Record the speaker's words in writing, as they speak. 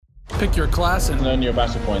Pick your class and earn your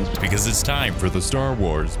battle points. Because it's time for the Star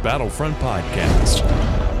Wars Battlefront Podcast.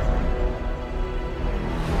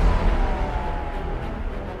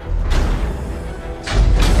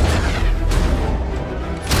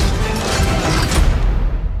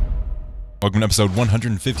 Welcome to episode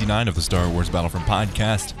 159 of the Star Wars Battlefront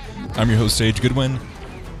Podcast. I'm your host, Sage Goodwin,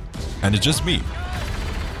 and it's just me.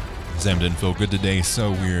 Sam didn't feel good today, so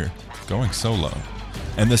we're going solo.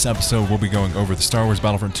 In this episode, we'll be going over the Star Wars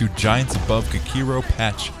Battlefront 2 Giants Above Kikiro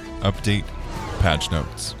patch update patch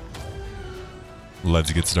notes.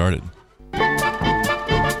 Let's get started.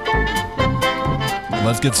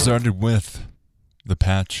 Let's get started with the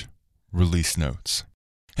patch release notes.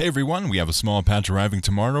 Hey everyone, we have a small patch arriving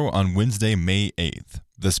tomorrow on Wednesday, May 8th.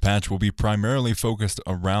 This patch will be primarily focused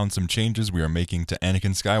around some changes we are making to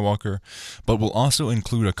Anakin Skywalker, but will also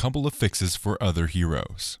include a couple of fixes for other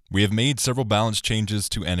heroes. We have made several balance changes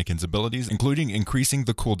to Anakin's abilities, including increasing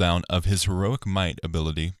the cooldown of his Heroic Might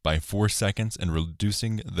ability by 4 seconds and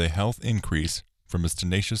reducing the health increase from his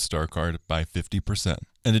Tenacious Star card by 50%.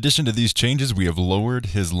 In addition to these changes, we have lowered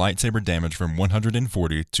his lightsaber damage from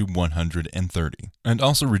 140 to 130, and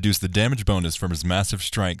also reduced the damage bonus from his Massive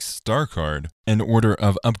Strike Star card in order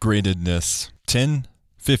of upgradedness. 10,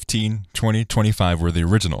 15, 20, 25 were the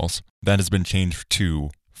originals. That has been changed to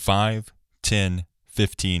 5, 10,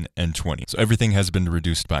 15, and 20. So everything has been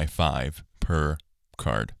reduced by 5 per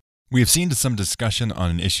card. We have seen some discussion on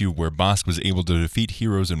an issue where Bosk was able to defeat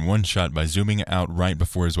heroes in one shot by zooming out right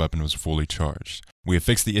before his weapon was fully charged. We have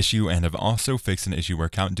fixed the issue and have also fixed an issue where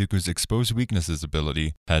Count Dooku's Exposed Weaknesses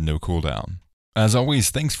ability had no cooldown. As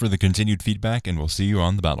always, thanks for the continued feedback, and we'll see you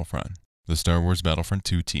on the battlefront. The Star Wars Battlefront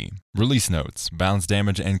 2 team. Release notes. Balance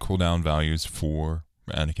damage and cooldown values for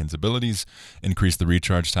Anakin's abilities. Increase the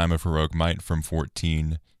recharge time of Heroic Might from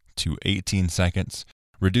 14 to 18 seconds.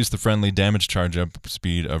 Reduce the friendly damage charge-up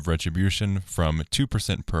speed of Retribution from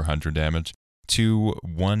 2% per 100 damage to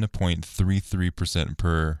 1.33%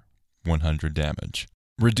 per 100 damage.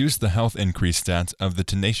 Reduce the health increase stats of the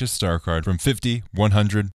Tenacious Star card from 50,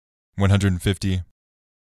 100, 150,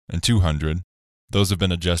 and 200. Those have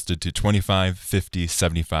been adjusted to 25, 50,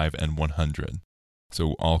 75, and 100.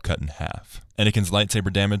 So all cut in half. Anakin's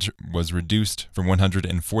lightsaber damage was reduced from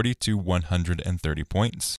 140 to 130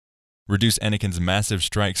 points. Reduce Anakin's Massive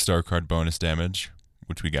Strike Star card bonus damage,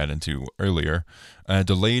 which we got into earlier.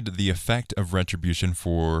 Delayed the effect of Retribution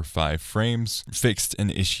for 5 frames. Fixed an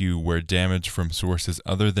issue where damage from sources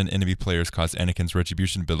other than enemy players caused Anakin's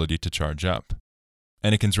Retribution ability to charge up.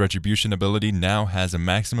 Anakin's Retribution ability now has a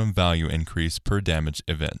maximum value increase per damage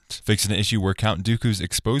event. Fixed an issue where Count Dooku's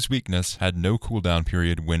Exposed Weakness had no cooldown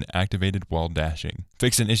period when activated while dashing.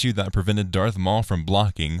 Fixed an issue that prevented Darth Maul from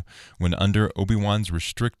blocking when under Obi-Wan's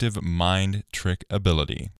Restrictive Mind Trick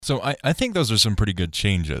ability. So I think those are some pretty good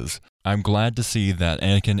changes. I'm glad to see that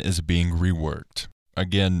Anakin is being reworked.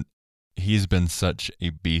 Again, he's been such a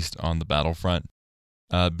beast on the battlefront.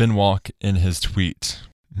 Ben Walk in his tweet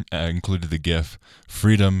included the GIF,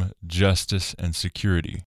 "Freedom, Justice, and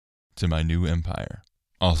Security to my new empire."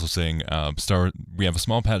 Also saying, we have a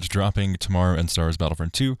small patch dropping tomorrow in Star Wars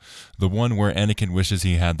Battlefront 2, the one where Anakin wishes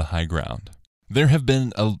he had the high ground. There have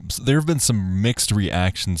been some mixed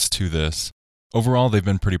reactions to this. Overall, they've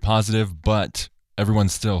been pretty positive, but everyone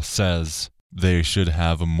still says they should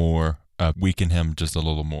have weaken him just a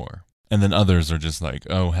little more. And then others are just like,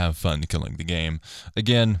 oh, have fun killing the game.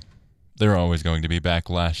 Again, there are always going to be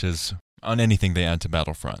backlashes on anything they add to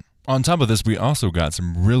Battlefront. On top of this, we also got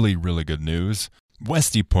some really, really good news.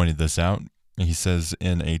 Westy pointed this out. He says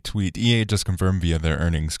in a tweet, EA just confirmed via their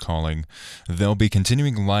earnings calling, they'll be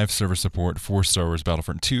continuing live server support for Star Wars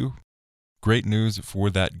Battlefront 2. Great news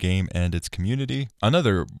for that game and its community.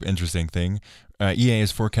 Another interesting thing, EA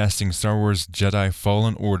is forecasting Star Wars Jedi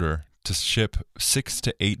Fallen Order to ship 6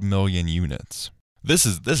 to 8 million units. This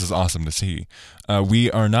is awesome to see.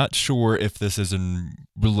 We are not sure if this is in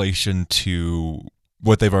relation to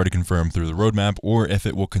what they've already confirmed through the roadmap, or if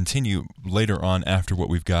it will continue later on after what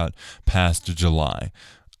we've got past July.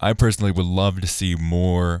 I personally would love to see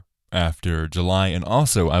more after July, and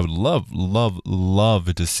also I would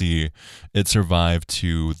love to see it survive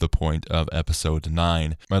to the point of Episode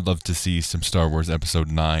 9. I'd love to see some Star Wars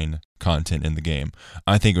Episode 9 content in the game.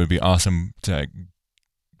 I think it would be awesome to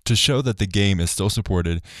show that the game is still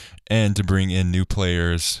supported and to bring in new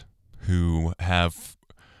players who have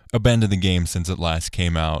abandoned the game since it last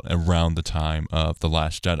came out around the time of The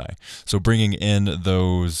Last Jedi. So bringing in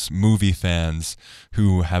those movie fans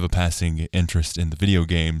who have a passing interest in the video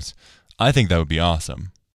games, I think that would be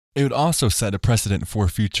awesome. It would also set a precedent for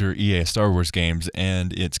future EA Star Wars games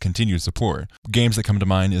and its continued support. Games that come to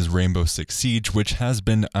mind is Rainbow Six Siege, which has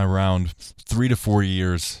been around 3 to 4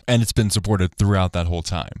 years, and it's been supported throughout that whole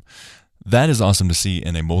time. That is awesome to see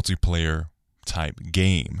in a multiplayer type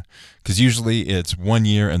game, because usually it's 1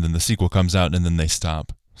 year and then the sequel comes out and then they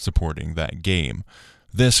stop supporting that game.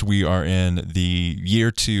 This, we are in the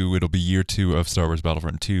year 2, it'll be year 2 of Star Wars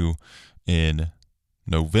Battlefront 2 in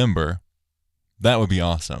November. That would be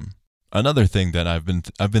awesome. Another thing that I've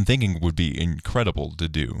been thinking would be incredible to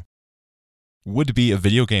do would be a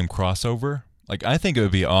video game crossover. Like, I think it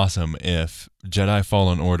would be awesome if Jedi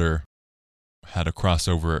Fallen Order had a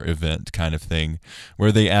crossover event kind of thing,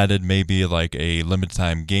 where they added maybe like a limited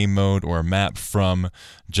time game mode or a map from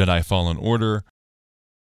Jedi Fallen Order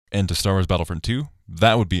into Star Wars Battlefront 2.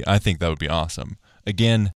 I think that would be awesome.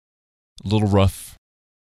 Again, a little rough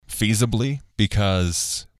feasibly,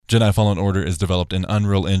 because Jedi Fallen Order is developed in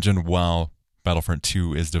Unreal Engine while Battlefront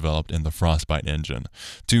 2 is developed in the Frostbite engine.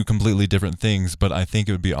 Two completely different things, but I think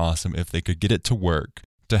it would be awesome if they could get it to work,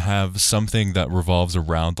 to have something that revolves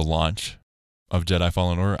around the launch of Jedi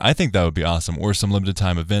Fallen Order. I think that would be awesome. Or some limited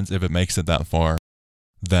time events, if it makes it that far,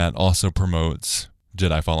 that also promotes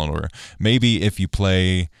Jedi Fallen Order. Maybe if you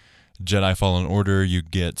play Jedi Fallen Order, you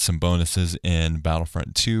get some bonuses in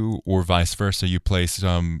Battlefront 2, or vice versa. You play a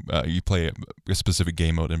specific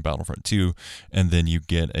game mode in Battlefront 2, and then you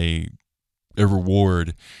get a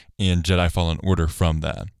reward in Jedi Fallen Order from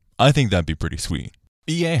that. I think that'd be pretty sweet.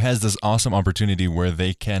 EA has this awesome opportunity where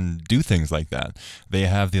they can do things like that. They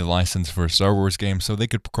have the license for Star Wars games, so they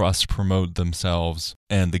could cross-promote themselves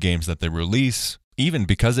and the games that they release. Even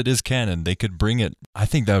because it is canon, they could bring it. I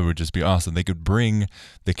think that would just be awesome. They could bring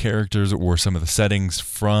the characters or some of the settings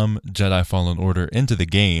from Jedi Fallen Order into the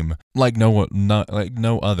game like no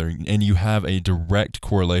other. And you have a direct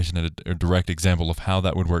correlation and a direct example of how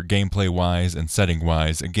that would work gameplay-wise and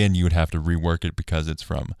setting-wise. Again, you would have to rework it because it's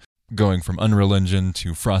going from Unreal Engine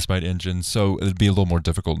to Frostbite Engine, so it'd be a little more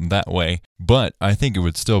difficult in that way. But I think it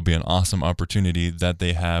would still be an awesome opportunity that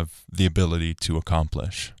they have the ability to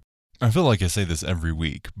accomplish. I feel like I say this every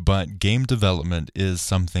week, but game development is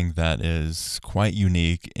something that is quite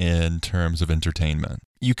unique in terms of entertainment.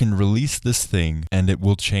 You can release this thing and it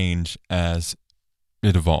will change as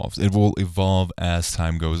it evolves. It will evolve as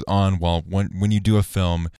time goes on. While when you do a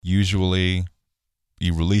film, usually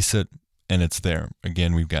you release it and it's there.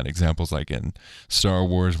 Again, we've got examples like in Star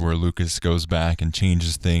Wars where Lucas goes back and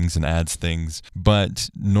changes things and adds things. But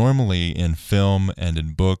normally in film and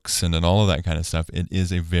in books and in all of that kind of stuff, it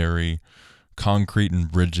is a very concrete and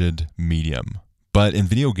rigid medium. But in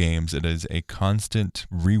video games, it is a constant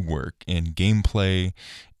rework in gameplay,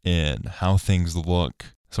 in how things look.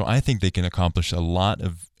 So I think they can accomplish a lot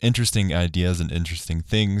of interesting ideas and interesting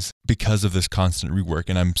things because of this constant rework.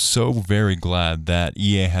 And I'm so very glad that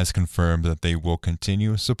EA has confirmed that they will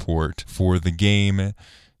continue support for the game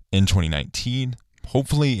in 2019.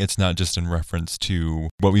 Hopefully it's not just in reference to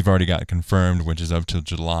what we've already got confirmed, which is up till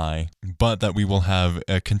July, but that we will have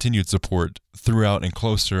a continued support throughout and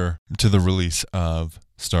closer to the release of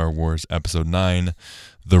Star Wars Episode 9,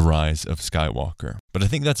 The Rise of Skywalker. But I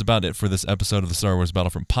think that's about it for this episode of the Star Wars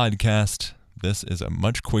Battlefront podcast. This is a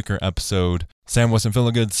much quicker episode. Sam wasn't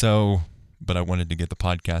feeling good, but I wanted to get the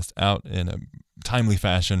podcast out in a timely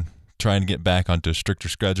fashion, trying to get back onto a stricter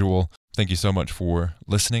schedule. Thank you so much for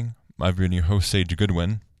listening. I've been your host, Sage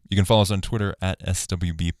Goodwin. You can follow us on Twitter at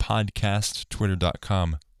SWB Podcast,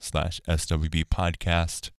 twitter.com/SWB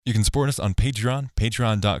Podcast. You can support us on Patreon,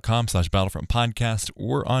 patreon.com/Battlefront Podcast,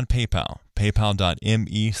 or on PayPal,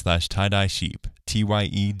 paypal.me/TieDyeSheep,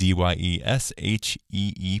 TYEDYESHEEP.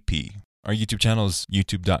 Our YouTube channel is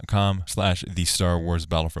youtube.com/The Star Wars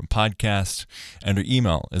Battlefront Podcast, and our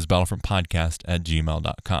email is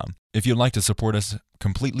battlefrontpodcast@gmail.com. If you'd like to support us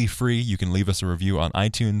completely free, you can leave us a review on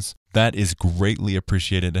iTunes. That is greatly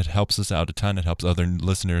appreciated. It helps us out a ton. It helps other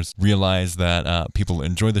listeners realize that people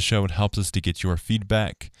enjoy the show. It helps us to get your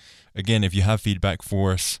feedback. Again, if you have feedback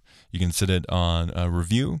for us, you can send it on a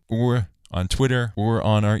review or on Twitter or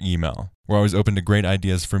on our email. We're always open to great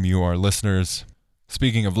ideas from you, our listeners.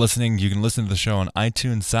 Speaking of listening, you can listen to the show on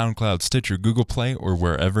iTunes, SoundCloud, Stitcher, Google Play, or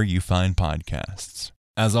wherever you find podcasts.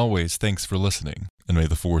 As always, thanks for listening, and may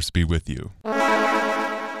the Force be with you.